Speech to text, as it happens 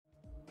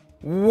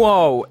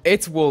Whoa,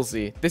 it's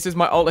Wulzy. This is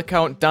my alt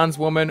account, Dan's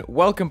Woman.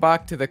 Welcome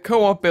back to the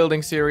co-op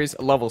building series,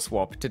 Level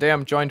Swap. Today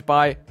I'm joined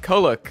by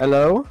CuLuC.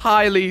 Hello.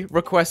 Highly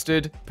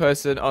requested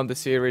person on the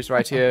series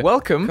right here.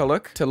 Welcome,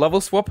 CuLuC, to Level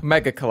Swap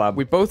MEGACOLLAB.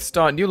 We both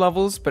start new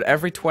levels, but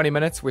every 20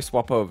 minutes we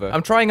swap over.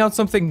 I'm trying out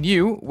something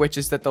new, which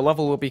is that the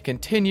level will be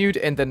continued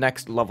in the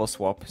next level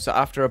swap. So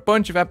after a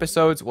bunch of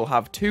episodes, we'll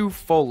have 2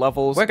 full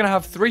levels. We're gonna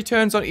have 3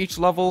 turns on each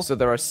level, so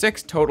there are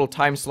 6 total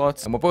time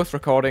slots, and we're both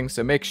recording,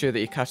 so make sure that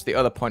you catch the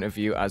other point of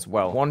view as well.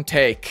 One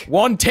take,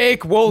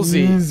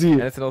 Wulzy. Easy.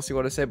 Anything else you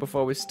want to say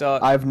before we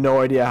start? I have no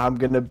idea how I'm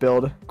gonna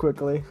build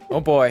quickly. Oh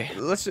boy,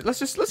 let's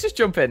just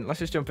jump in.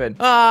 Let's just jump in.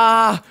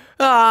 Oh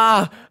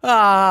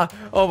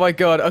my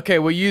god. Okay,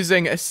 we're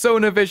using a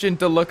Sonavision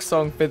Deluxe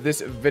song for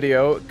this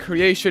video.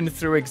 Creation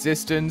through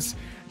existence.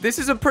 This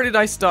is a pretty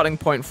nice starting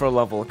point for a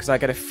level, because I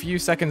get a few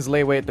seconds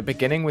leeway at the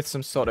beginning with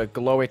some sort of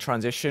glowy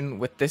transition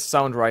with this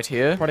sound right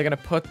here. Probably going to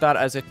put that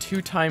as a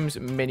 2x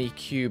mini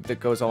cube that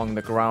goes along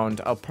the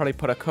ground. I'll probably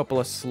put a couple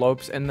of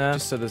slopes in there,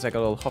 just so there's like a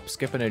little hop,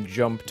 skip, and a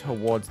jump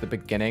towards the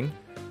beginning.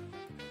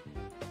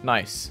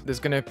 Nice. There's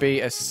going to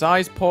be a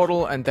size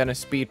portal and then a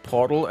speed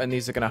portal, and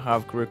these are going to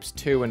have groups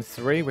 2 and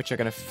 3, which are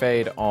going to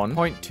fade on.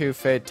 0.2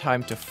 fade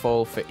time to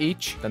full for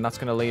each. Then that's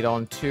going to lead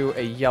on to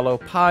a yellow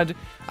pad.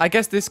 I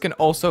guess this can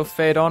also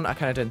fade on. I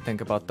kind of didn't think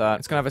about that.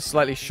 It's going to have a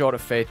slightly shorter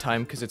fade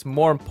time because it's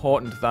more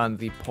important than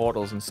the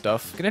portals and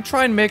stuff. Going to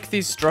try and make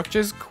these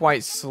structures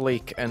quite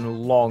sleek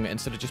and long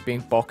instead of just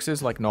being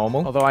boxes like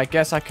normal. Although I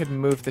guess I could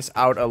move this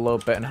out a little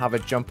bit and have a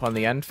jump on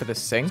the end for the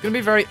sink. It's going to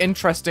be very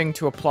interesting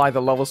to apply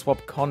the level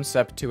swap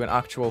concept to an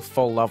actual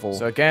full level.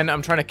 So again,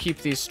 I'm trying to keep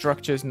these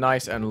structures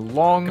nice and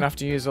long. Gonna have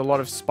to use a lot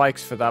of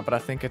spikes for that, but I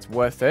think it's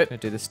worth it. I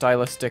do the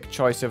stylistic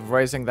choice of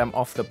raising them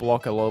off the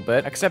block a little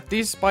bit. Except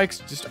these spikes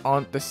just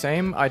aren't the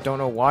same. I don't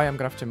know why. I'm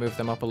gonna have to move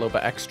them up a little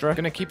bit extra.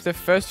 Gonna keep the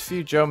first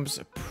few jumps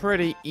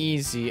pretty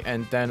easy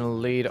and then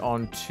lead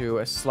on to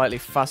a slightly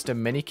faster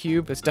mini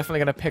cube. That's definitely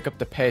gonna pick up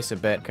the pace a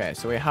bit. Okay,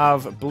 so we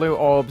have blue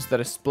orbs that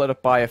are split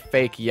up by a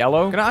fake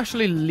yellow. Gonna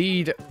actually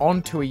lead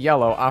onto a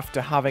yellow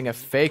after having a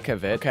fake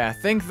of it. Okay, I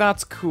think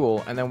that's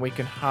cool. And then we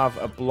can have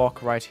a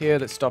block right here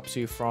that stops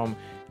you from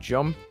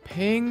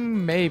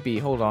jumping, maybe.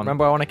 Hold on.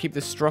 Remember, I want to keep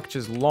the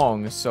structures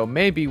long, so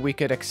maybe we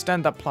could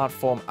extend that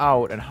platform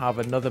out and have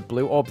another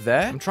blue orb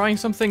there. I'm trying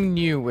something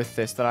new with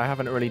this that I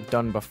haven't really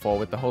done before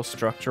with the whole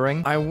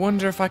structuring. I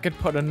wonder if I could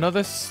put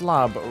another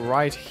slab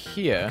right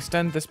here,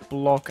 extend this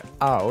block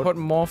out, put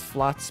more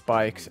flat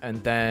spikes,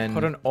 and then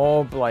put an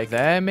orb like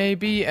there,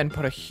 maybe, and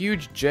put a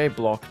huge J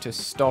block to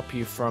stop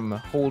you from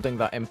holding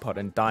that input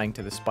and dying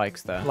to the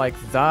spikes there. Like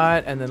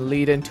that, and then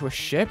lead into a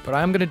ship. But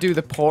I'm going to do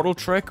the portal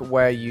trick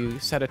where you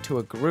set it to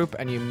a group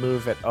and you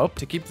move it up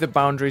to keep the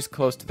boundaries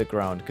close to the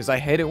ground, because I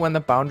hate it when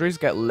the boundaries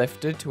get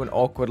lifted to an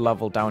awkward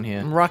level down here.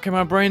 I'm racking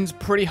my brains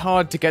pretty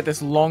hard to get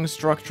this long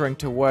structuring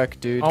to work,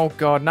 dude. Oh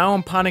god, now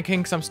I'm panicking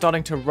because I'm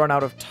starting to run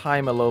out of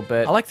time a little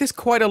bit. I like this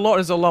quite a lot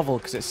as a level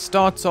because it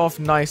starts off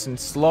nice and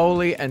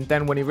slowly, and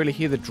then when you really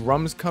hear the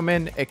drums come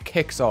in, it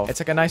kicks off.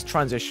 It's like a nice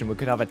transition. We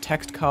could have a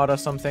text card or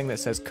something that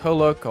says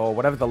CuLuC or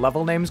whatever the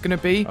level name's gonna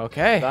be.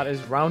 Okay, that is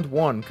round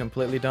 1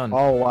 completely done.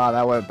 Oh wow,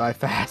 that went by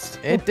fast.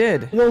 It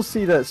did. You'll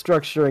see that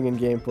structuring and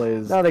gameplay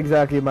is not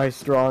exactly my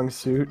strong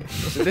suit.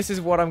 So this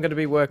is what I'm going to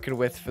be working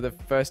with for the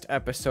first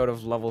episode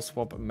of Level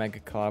Swap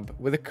MEGACOLLAB.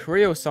 With a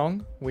Creo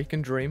song, We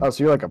Can Dream. Oh,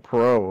 so you're like a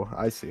pro.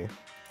 I see.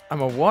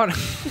 I'm a what?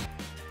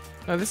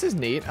 Oh, this is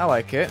neat. I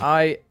like it.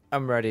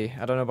 I'm ready.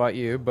 I don't know about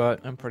you, but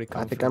I'm pretty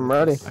confident. I think I'm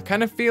ready. I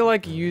kind of feel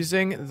like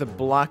using the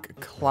black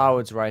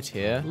clouds right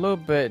here, a little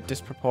bit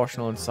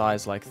disproportional in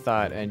size like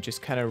that, and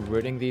just kind of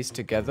rooting these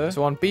together.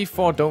 So on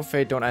B4, don't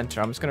fade, don't enter.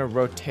 I'm just going to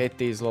rotate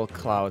these little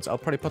clouds. I'll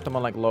probably put them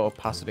on like low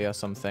opacity or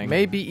something.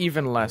 Maybe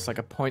even less, like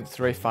a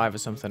 0.35 or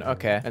something.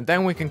 Okay. And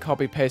then we can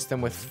copy paste them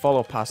with full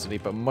opacity,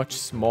 but much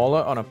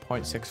smaller on a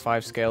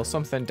 0.65 scale.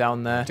 Something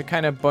down there to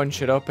kind of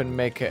bunch it up and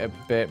make it a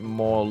bit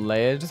more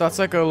layered. So that's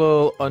like a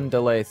little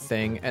underlay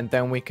thing. And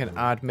then we can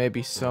add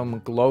maybe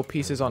some glow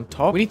pieces on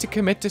top. We need to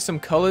commit to some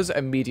colors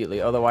immediately,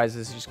 otherwise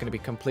this is just going to be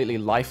completely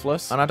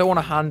lifeless, and I don't want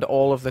to hand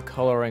all of the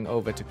coloring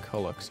over to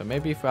CuLuC. So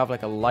maybe if we have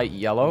like a light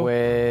yellow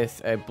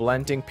with a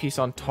blending piece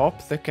on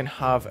top that can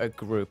have a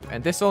group,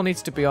 and this all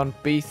needs to be on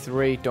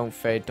B3, don't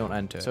fade, don't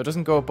enter, so it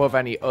doesn't go above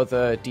any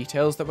other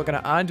details that we're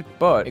going to add,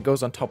 but it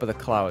goes on top of the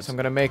clouds. So I'm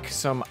going to make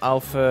some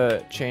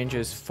alpha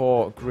changes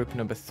for group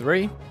number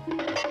 3.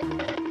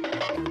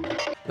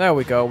 There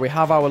we go. We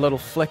have our little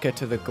flicker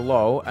to the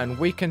glow, and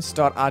we can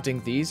start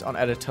adding these on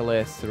editor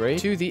layer 3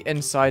 to the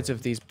insides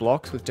of these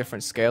blocks with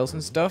different scales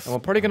and stuff. And we're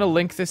probably going to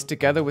link this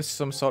together with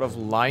some sort of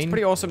line. It's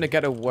pretty awesome to get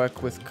to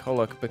work with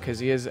CuLuC because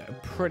he is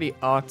pretty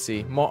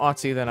artsy. More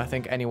artsy than I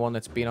think anyone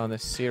that's been on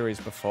this series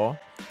before.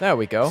 There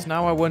we go. So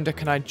now I wonder,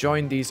 can I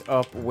join these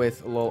up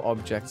with little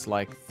objects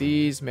like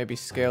these? Maybe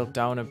scaled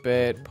down a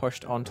bit,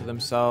 pushed onto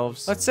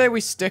themselves. Let's say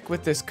we stick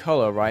with this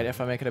color, right? If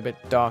I make it a bit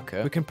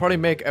darker, we can probably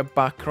make a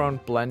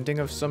background blending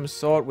of some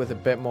sort with a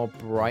bit more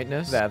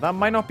brightness. There, that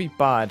might not be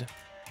bad.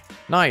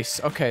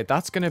 Nice. Okay,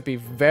 that's going to be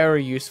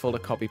very useful to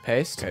copy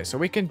paste. Okay, so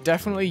we can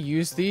definitely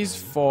use these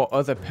for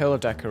other pillar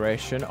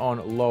decoration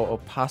on low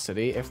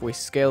opacity if we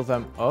scale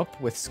them up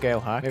with scale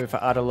hack. Maybe if I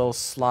add a little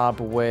slab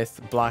with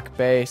black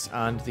base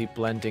and the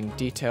blending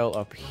detail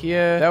up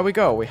here. There we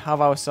go. We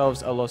have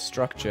ourselves a little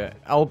structure,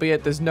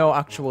 albeit there's no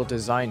actual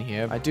design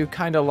here. I do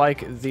kind of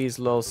like these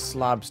little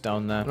slabs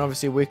down there. And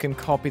obviously we can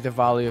copy the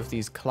value of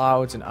these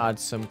clouds and add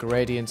some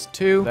gradients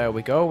too. There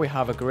we go. We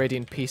have a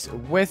gradient piece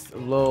with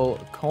little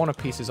corner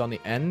pieces on the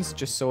ends,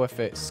 just so if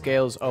it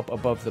scales up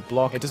above the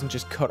block, it doesn't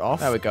just cut off.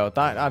 There we go.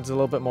 That adds a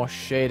little bit more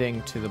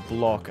shading to the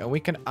block, and we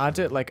can add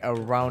it like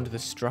around the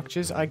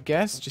structures, I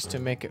guess, just to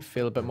make it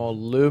feel a bit more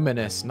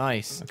luminous.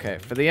 Nice. Okay,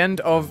 for the end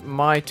of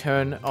my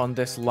turn on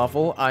this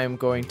level, I am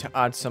going to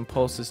add some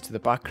pulses to the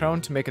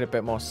background to make it a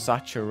bit more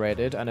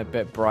saturated and a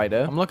bit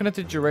brighter. I'm looking at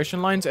the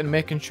duration lines and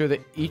making sure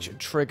that each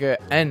trigger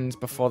ends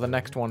before the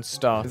next one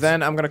starts.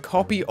 Then I'm going to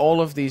copy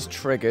all of these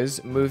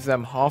triggers, move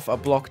them half a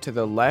block to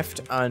the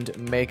left, and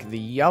make the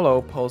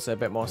yellow pulse a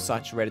bit more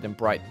saturated and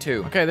bright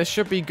too. Okay, this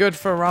should be good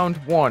for round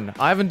 1.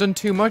 I haven't done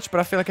too much, but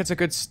I feel like it's a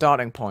good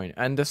starting point.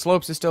 And the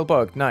slopes are still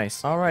bugged.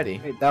 Nice.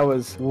 Alrighty. Wait, that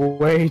was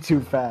way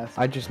too fast.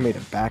 I just made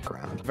a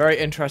background. Very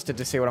interested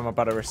to see what I'm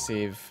about to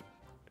receive.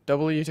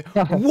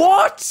 W2.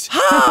 What?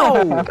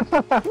 How?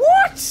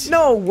 What?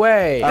 No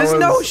way. There's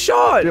no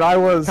shot. Dude, I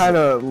was kind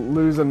of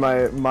losing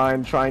my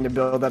mind trying to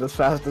build that as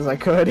fast as I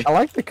could. I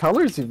like the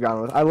colors you've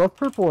gone with. I love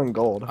purple and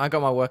gold. I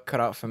got my work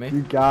cut out for me.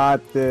 You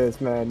got this,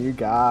 man. You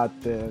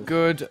got this.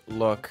 Good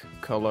luck,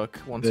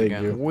 CuLuC. Once Thank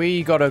again, you.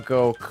 we gotta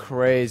go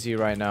crazy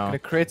right now. I'm gonna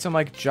create some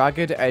like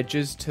jagged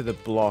edges to the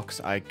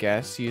blocks, I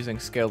guess, using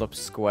scaled up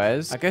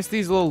squares. I guess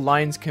these little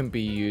lines can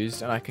be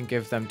used, and I can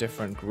give them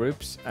different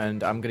groups.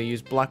 And I'm gonna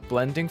use black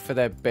blending for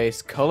their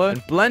base color,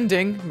 and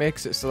blending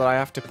makes it so that I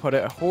have to put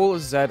it a whole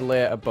Z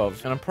layer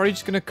above. And I'm probably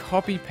just gonna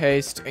copy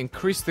paste,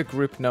 increase the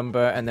group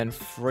number, and then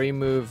free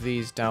move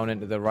these down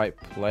into the right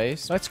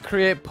place. Let's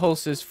create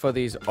pulses for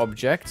these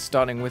objects,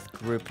 starting with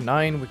group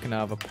 9. We can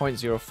have a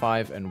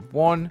 0.05 and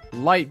 1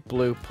 light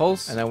blue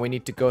pulse, and then we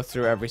need to go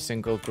through every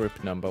single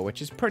group number,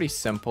 which is pretty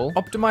simple.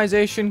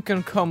 Optimization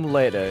can come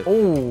later.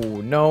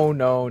 Oh,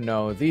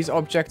 no. These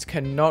objects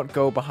cannot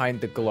go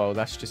behind the glow.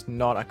 That's just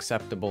not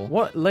acceptable.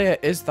 What layer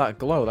is that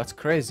glow? That's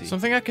crazy.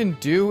 Something I can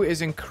do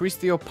is increase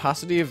the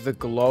opacity of the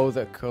glow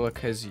that CuLuC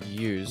has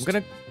used. I'm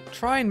gonna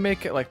try and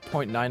make it like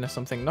 0.9 or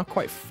something. Not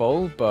quite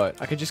full, but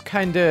I could just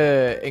kind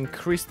of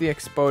increase the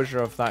exposure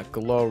of that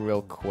glow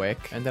real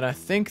quick. And then I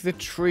think the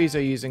trees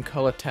are using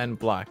color 10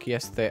 black.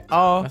 Yes, they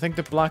are. I think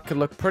the black could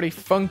look pretty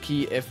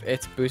funky if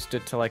it's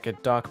boosted to like a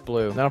dark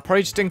blue. Then I'll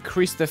probably just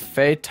increase the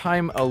fade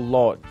time a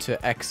lot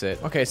to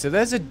exit. Okay, so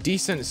there's a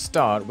decent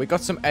start. We got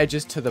some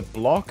edges to the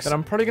blocks. And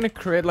I'm probably going to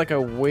create like a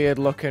weird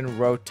looking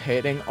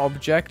rotating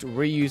object,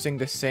 reusing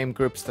the same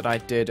groups that I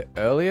did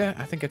earlier.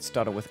 I think it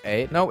started with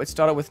 8. No, it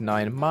started with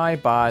 9. My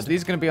bad. So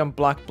these are going to be on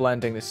black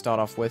blending to start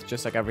off with,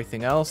 just like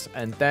everything else.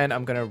 And then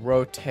I'm going to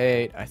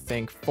rotate, I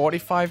think,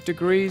 45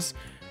 degrees.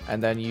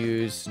 And then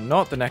use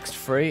not the next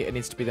 3. It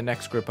needs to be the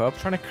next group up.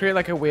 Trying to create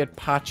like a weird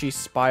patchy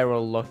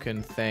spiral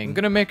looking thing. I'm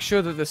going to make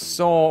sure that the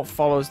saw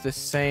follows the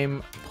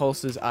same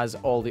pulses as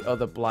all the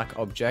other black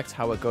objects.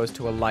 How it goes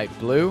to a light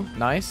blue.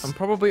 Nice. I'm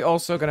probably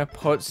also going to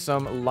put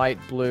some light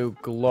blue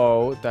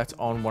glow that's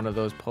on one of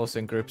those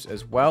pulsing groups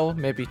as well.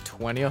 Maybe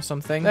 20 or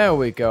something. There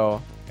we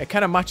go. It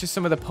kind of matches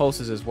some of the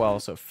pulses as well,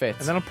 so it fits.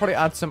 And then I'll probably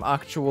add some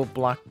actual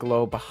black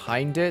glow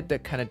behind it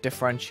that kind of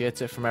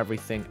differentiates it from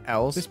everything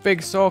else. This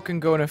big saw can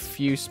go in a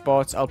few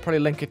spots. I'll probably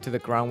link it to the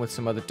ground with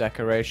some other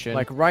decoration.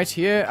 Like right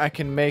here, I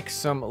can make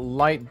some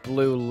light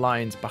blue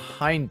lines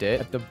behind it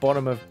at the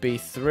bottom of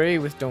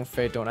B3 with don't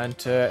fade, don't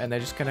enter. And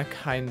they're just going to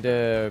kind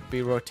of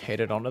be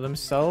rotated onto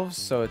themselves.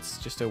 So it's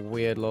just a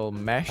weird little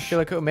mesh. I feel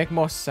like it would make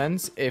more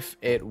sense if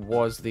it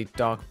was the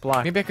dark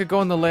black. Maybe I could go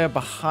on the layer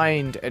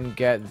behind and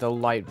get the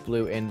light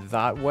blue in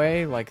that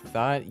way, like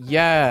that.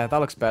 Yeah, that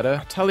looks better.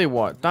 I tell you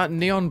what, that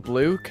neon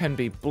blue can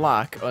be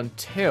black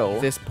until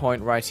this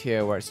point right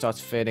here where it starts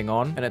fading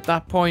on. And at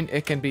that point,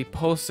 it can be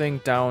pulsing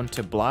down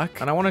to black.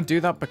 And I want to do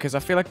that because I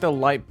feel like the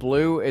light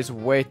blue is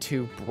way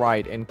too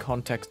bright in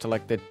context to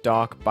like the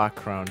dark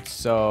background.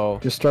 So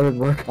Just started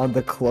work on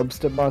the club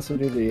step boss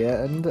near the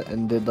end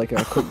and did like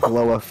a quick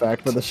glow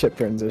effect for the ship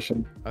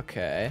transition.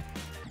 okay.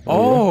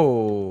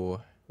 Oh.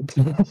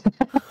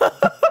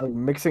 Like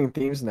mixing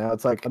themes now.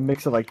 It's like a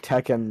mix of like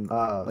tech and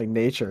like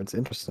nature. It's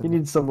interesting. You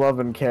need some love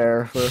and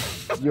care.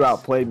 For you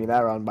outplayed me that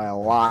round by a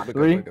lot. We're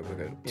 3,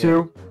 good.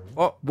 2,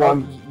 Oh,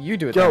 One. you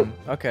do it Go. then.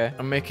 Okay.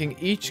 I'm making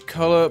each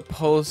color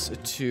pulse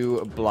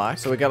to black,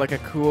 so we get like a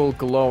cool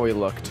glowy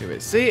look to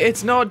it. See,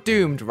 it's not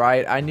doomed,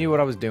 right? I knew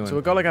what I was doing. So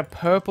we got like a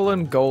purple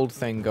and gold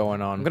thing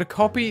going on. I'm gonna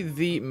copy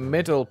the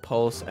middle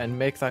pulse and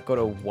make that go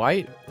to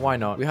white. Why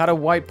not? We had a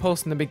white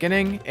pulse in the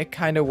beginning. It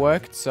kind of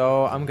worked,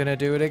 so I'm gonna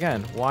do it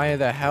again. Why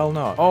the hell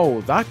not?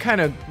 Oh,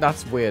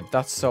 that's weird.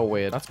 That's so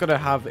weird. That's gonna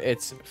have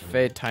its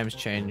fade times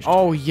change.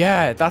 Oh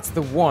yeah, that's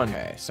the one.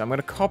 Okay, so I'm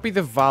gonna copy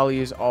the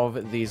values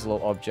of these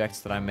little objects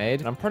objects that I made.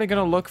 And I'm probably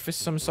going to look for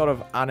some sort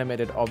of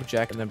animated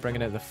object and then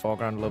bringing it to the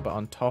foreground a little bit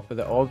on top of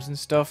the orbs and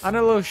stuff. And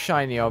a little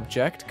shiny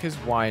object, because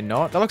why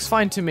not? That looks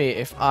fine to me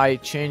if I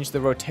change the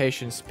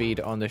rotation speed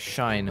on the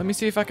shine. Let me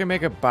see if I can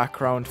make a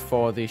background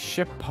for the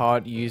ship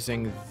part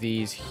using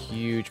these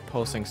huge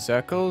pulsing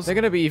circles. They're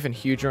going to be even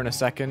huger in a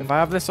second. If I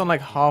have this on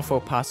like half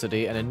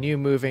opacity and a new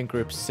move in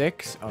group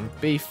 6 on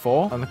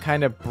B4 on the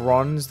kind of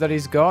bronze that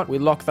he's got, we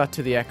lock that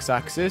to the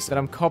x-axis. Then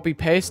I'm copy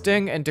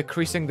pasting and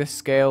decreasing the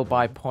scale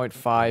by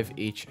 0.5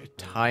 each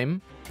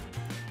time.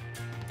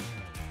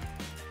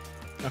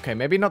 Okay,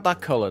 maybe not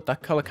that color.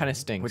 That color kind of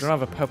stinks. We don't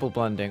have a purple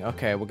blending.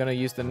 Okay, we're going to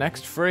use the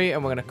next three,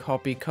 and we're going to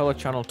copy color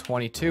channel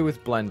 22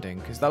 with blending,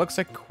 because that looks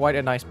like quite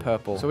a nice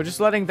purple. So we're just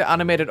letting the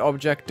animated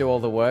object do all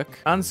the work.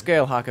 And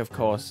scale hack, of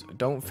course.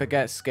 Don't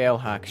forget scale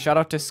hack. Shout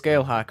out to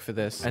scale hack for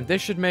this. And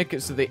this should make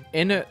it so the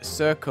inner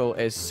circle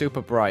is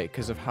super bright,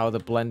 because of how the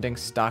blending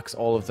stacks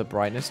all of the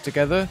brightness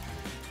together.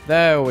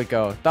 There we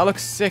go. That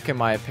looks sick in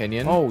my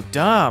opinion. Oh,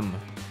 damn.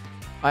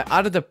 I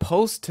added a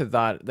pulse to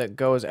that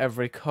goes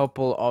every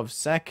couple of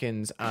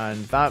seconds,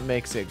 and that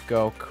makes it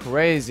go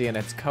crazy in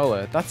its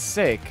color. That's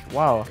sick.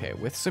 Wow. Okay,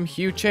 with some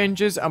hue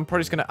changes, I'm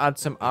probably just going to add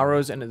some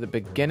arrows in at the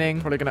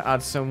beginning. Probably going to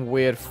add some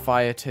weird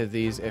fire to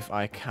these if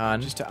I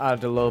can, just to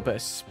add a little bit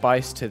of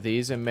spice to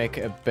these and make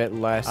it a bit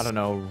less, I don't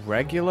know,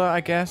 regular, I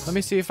guess. Let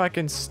me see if I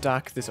can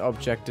stack this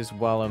object as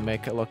well and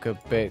make it look a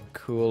bit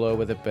cooler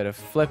with a bit of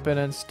flipping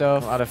and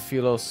stuff. I'll add a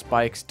few little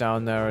spikes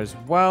down there as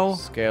well.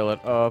 Scale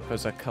it up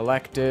as a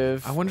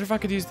collective. I wonder if I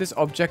could use this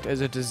object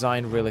as a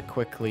design really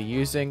quickly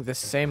using the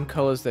same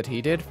colors that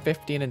he did,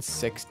 15 and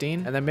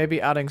 16, and then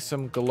maybe adding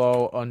some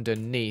glow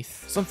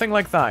underneath. Something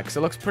like that, because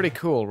it looks pretty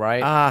cool,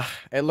 right? Ah,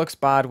 it looks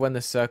bad when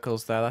the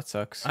circle's there. That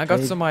sucks. I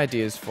got some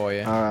ideas for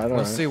you.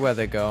 We'll see where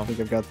they go. I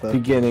think I've got the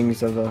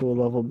beginnings of a cool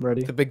level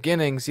ready. The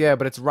beginnings, yeah,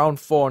 but it's round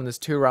 4 and there's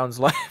 2 rounds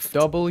left.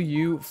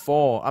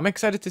 W4. I'm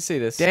excited to see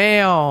this.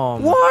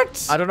 Damn.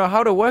 What? I don't know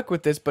how to work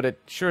with this, but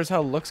it sure as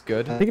hell looks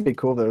good. I think it'd be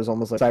cool if there was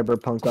almost like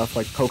cyberpunk stuff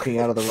like poking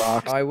out of the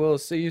rocks. I will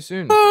see you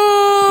soon.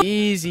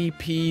 Easy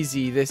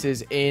peasy, this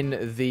is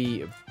in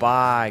the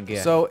bag.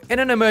 So, in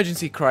an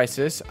emergency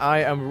crisis, I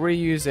am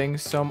reusing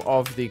some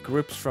of the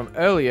groups from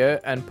earlier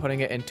and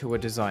putting it into a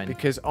design.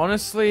 Because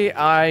honestly,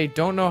 I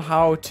don't know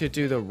how to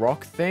do the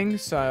rock thing,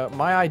 so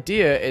my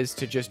idea is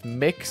to just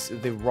mix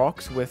the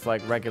rocks with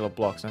like regular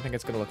blocks. I think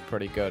it's gonna look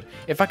pretty good.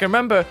 If I can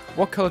remember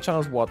what color channel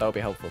is what, that would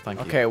be helpful, thank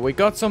you. Okay, we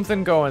got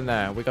something going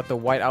there. We got the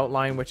white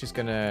outline, which is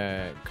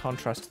gonna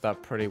contrast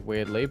that pretty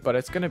weirdly, but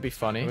it's gonna be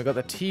funny. We got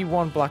the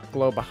T1 black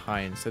glow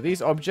behind. So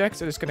these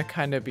objects are just going to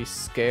kind of be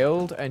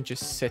scaled and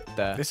just sit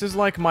there. This is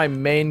like my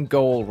main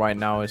goal right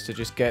now, is to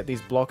just get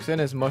these blocks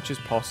in as much as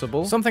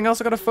possible. Something else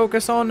I got to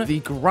focus on, the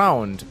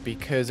ground,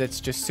 because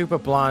it's just super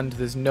bland.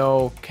 There's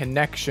no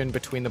connection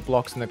between the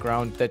blocks and the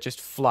ground. They're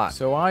just flat.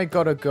 So I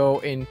got to go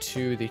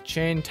into the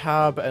chain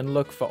tab and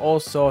look for all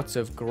sorts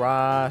of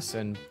grass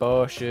and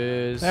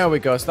bushes. There we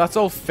go. So that's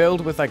all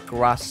filled with like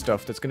grass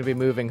stuff that's going to be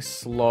moving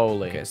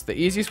slowly. Okay, so the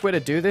easiest way to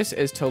do this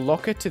is to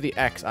lock it to the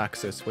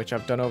x-axis, which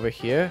I've done over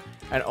here,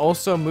 and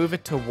also move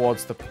it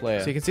towards the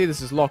player. So you can see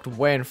this is locked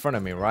way in front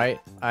of me, right?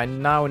 I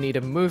now need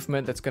a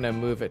movement that's going to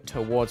move it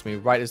towards me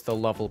right as the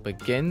level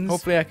begins.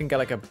 Hopefully I can get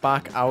like a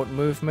back out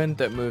movement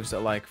that moves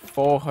at like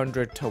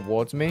 400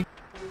 towards me.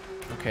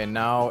 Okay,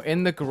 now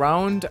in the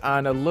ground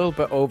and a little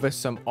bit over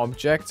some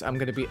objects, I'm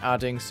going to be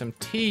adding some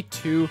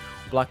T2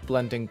 black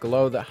blending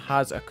glow that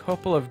has a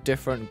couple of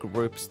different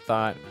groups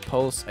that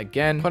pulse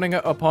again. Putting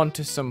it up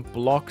onto some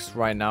blocks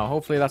right now.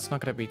 Hopefully that's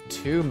not going to be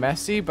too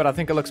messy, but I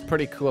think it looks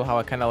pretty cool how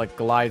it kind of like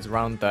glides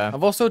around there.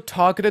 I've also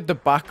targeted the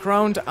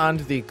background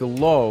and the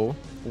glow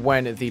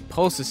when the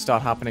pulses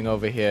start happening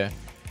over here.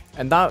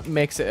 And that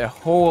makes it a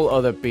whole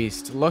other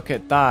beast. Look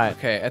at that.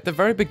 Okay, at the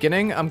very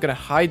beginning, I'm going to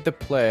hide the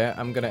player.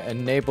 I'm going to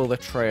enable the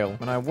trail.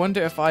 And I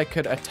wonder if I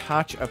could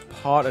attach a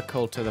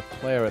particle to the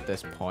player at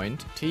this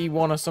point.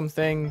 T1 or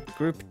something,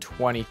 group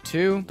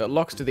 22, that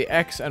locks to the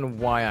X and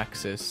Y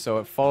axis. So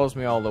it follows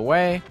me all the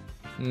way.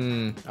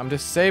 I'm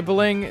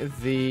disabling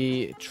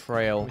the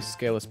trail. Let me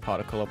scale this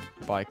particle up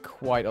by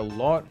quite a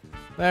lot.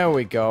 There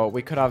we go.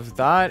 We could have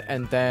that,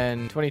 and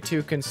then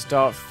 22 can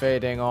start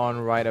fading on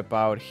right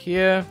about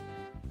here.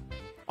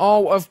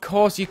 Oh, of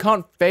course, you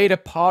can't fade a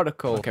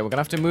particle. Okay, we're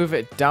gonna have to move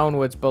it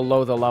downwards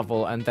below the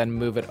level and then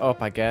move it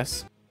up, I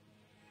guess.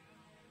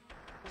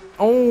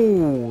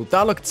 Oh,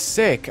 that looked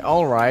sick.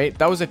 All right.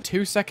 That was a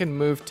 2-second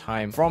move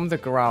time from the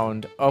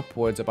ground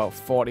upwards about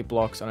 40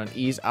 blocks on an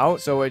ease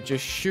out. So it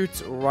just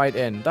shoots right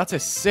in. That's a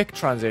sick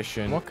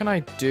transition. What can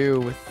I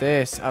do with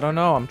this? I don't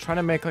know. I'm trying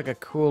to make like a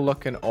cool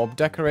looking orb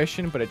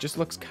decoration, but it just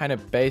looks kind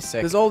of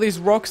basic. There's all these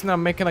rocks and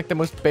I'm making like the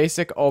most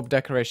basic orb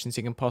decorations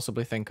you can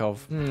possibly think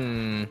of.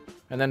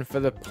 And then for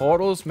the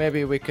portals,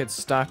 maybe we could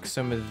stack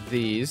some of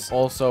these,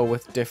 also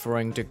with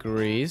differing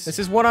degrees. This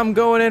is what I'm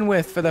going in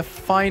with for the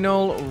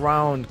final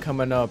round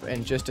coming up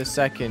in just a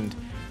second.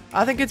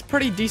 I think it's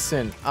pretty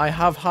decent. I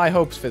have high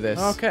hopes for this.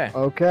 Okay.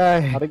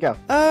 Okay. How'd it go?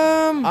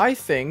 I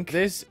think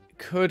this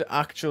could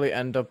actually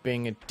end up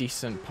being a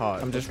decent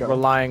part. I'm just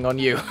relying on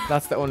you.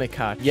 That's the only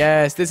catch.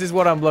 Yes, this is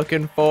what I'm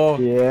looking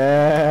for.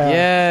 Yeah.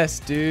 Yes,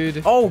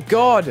 dude. Oh,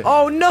 God.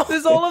 Oh, no.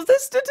 There's all of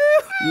this to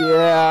do.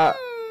 Yeah.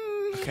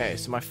 Okay,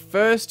 so my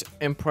first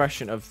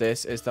impression of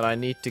this is that I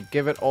need to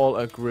give it all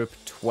a group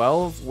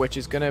 12, which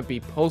is going to be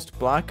post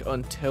black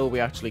until we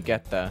actually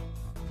get there.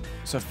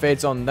 So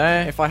fades on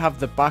there. If I have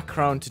the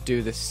background to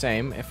do the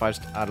same, if I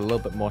just add a little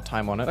bit more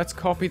time on it, let's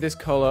copy this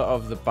color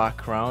of the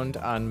background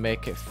and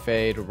make it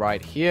fade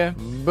right here.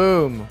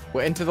 Boom.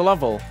 We're into the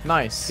level.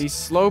 Nice. These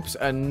slopes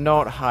are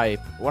not hype.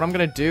 What I'm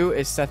going to do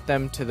is set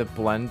them to the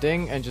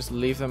blending and just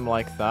leave them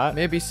like that.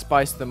 Maybe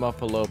spice them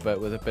up a little bit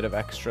with a bit of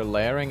extra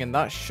layering, and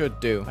that should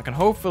do. I can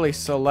hopefully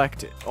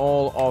select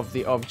all of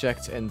the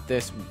objects in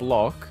this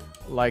block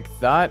like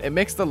that. It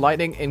makes the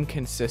lighting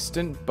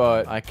inconsistent,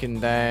 but I can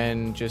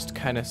then just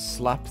kind of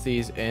slap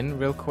these in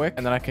real quick,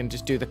 and then I can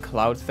just do the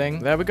cloud thing.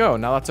 There we go.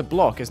 Now that's a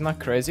block. Isn't that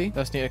crazy?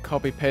 Just need to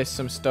copy paste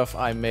some stuff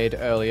I made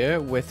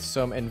earlier with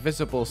some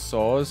invisible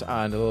saws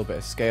and a little bit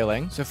of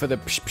scaling. So for the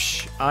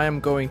I am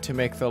going to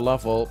make the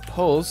level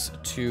pulse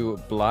to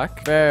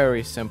black.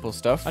 Very simple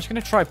stuff. I'm just going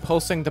to try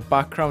pulsing the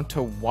background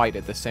to white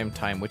at the same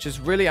time, which is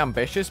really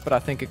ambitious, but I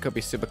think it could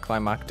be super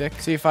climactic.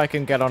 See if I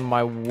can get on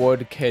my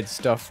wood kid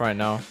stuff right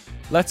now.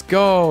 Let's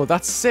go.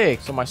 That's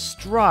sick. So my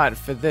strat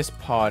for this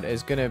part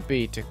is going to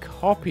be to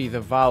copy the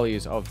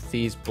values of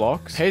these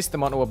blocks, paste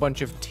them onto a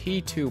bunch of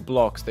T2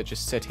 blocks that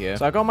just sit here.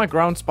 So I got my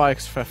ground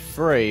spikes for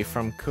free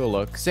from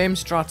CuLuC. Same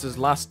strat as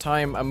last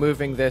time. I'm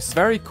moving this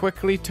very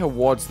quickly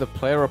towards the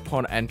player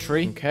upon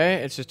entry. Okay,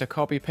 it's just a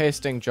copy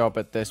pasting job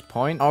at this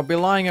point. I'll be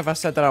lying if I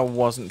said that I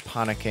wasn't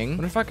panicking.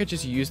 What if I could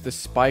just use the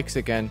spikes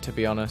again, to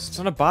be honest? It's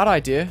not a bad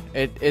idea.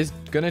 It is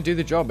going to do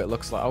the job, it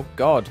looks like. Oh,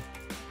 God.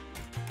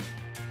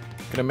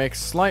 Gonna make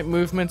slight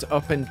movements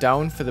up and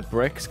down for the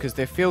bricks because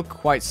they feel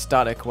quite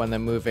static when they're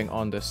moving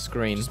on the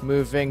screen. Just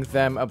moving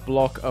them a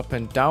block up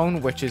and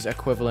down, which is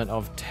equivalent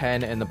of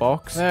 10 in the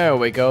box. There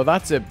we go.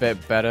 That's a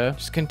bit better.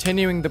 Just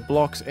continuing the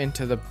blocks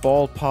into the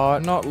ball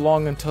part. Not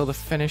long until the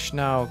finish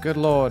now. Good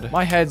lord.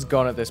 My head's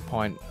gone at this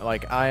point.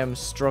 Like, I am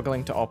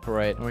struggling to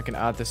operate. And we can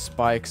add the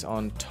spikes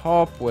on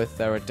top with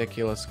their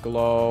ridiculous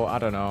glow. I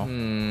don't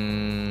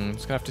know.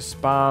 Just gonna have to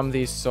spam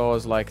these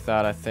saws like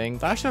that, I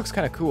think. That actually looks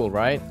kind of cool,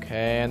 right?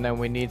 Okay, and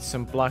then we need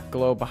some black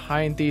glow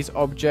behind these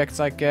objects,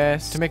 I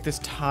guess, to make this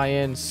tie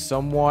in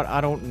somewhat. I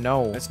don't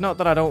know. It's not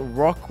that I don't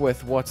rock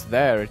with what's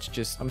there. It's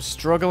just I'm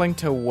struggling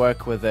to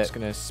work with it. Just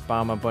gonna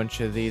spam a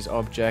bunch of these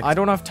objects. I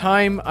don't have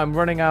time. I'm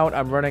running out.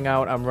 I'm running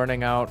out. I'm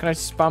running out. Can I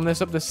spam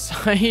this up the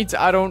sides?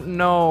 I don't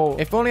know.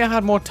 If only I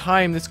had more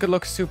time, this could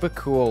look super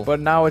cool. But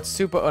now it's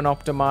super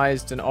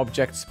unoptimized and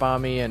object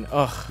spammy and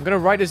ugh. I'm gonna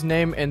write his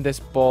name in this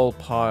ball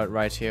part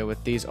right here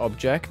with these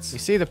objects. You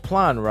see the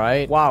plan,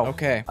 right? Wow.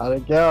 Okay. How'd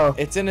it go?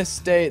 It's in a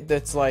state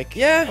that's like,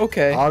 yeah,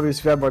 okay. Obviously,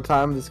 if we had more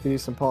time, this could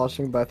use some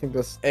polishing, but I think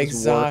this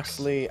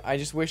exactly works. I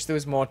just wish there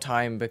was more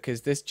time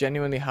because this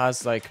genuinely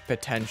has like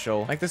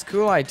potential. Like, there's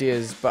cool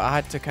ideas, but I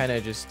had to kind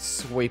of just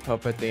sweep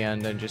up at the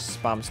end and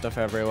just spam stuff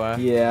everywhere.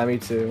 Yeah, me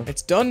too.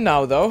 It's done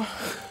now though.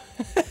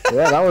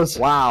 Yeah, that was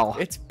wow.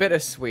 It's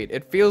bittersweet.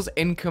 It feels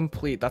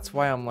incomplete. That's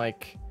why I'm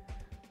like,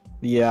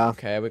 yeah.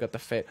 Okay, we got the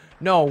fit.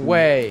 No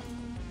way.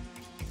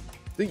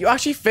 You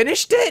actually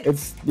finished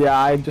it? Yeah,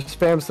 I just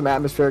spammed some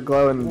atmospheric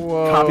glow and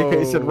copy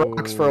pasted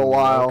rocks for a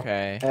while.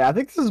 Okay. Yeah, I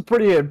think this is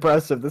pretty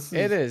impressive.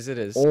 It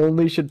is.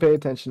 Only should pay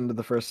attention to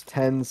the first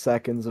 10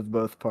 seconds of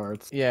both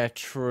parts. Yeah,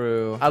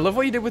 true. I love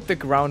what you did with the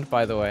ground,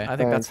 by the way. I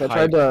think that's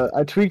hype.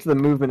 I tweaked the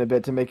movement a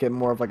bit to make it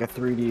more of like a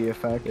 3D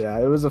effect. Yeah,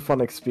 it was a fun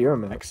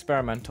experiment.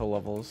 Experimental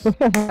levels.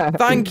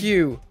 Thank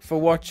you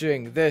for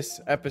watching this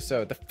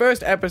episode. The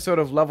first episode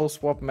of Level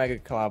Swap Mega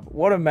Collab.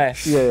 What a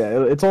mess.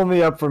 Yeah, it's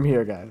only up from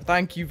here, guys.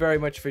 Thank you very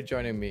much for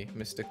joining me,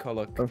 Mr.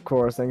 CuLuC. Of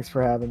course, thanks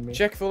for having me.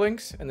 Check the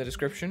links in the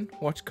description,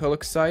 watch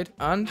CuLuC's side,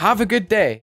 and have a good day.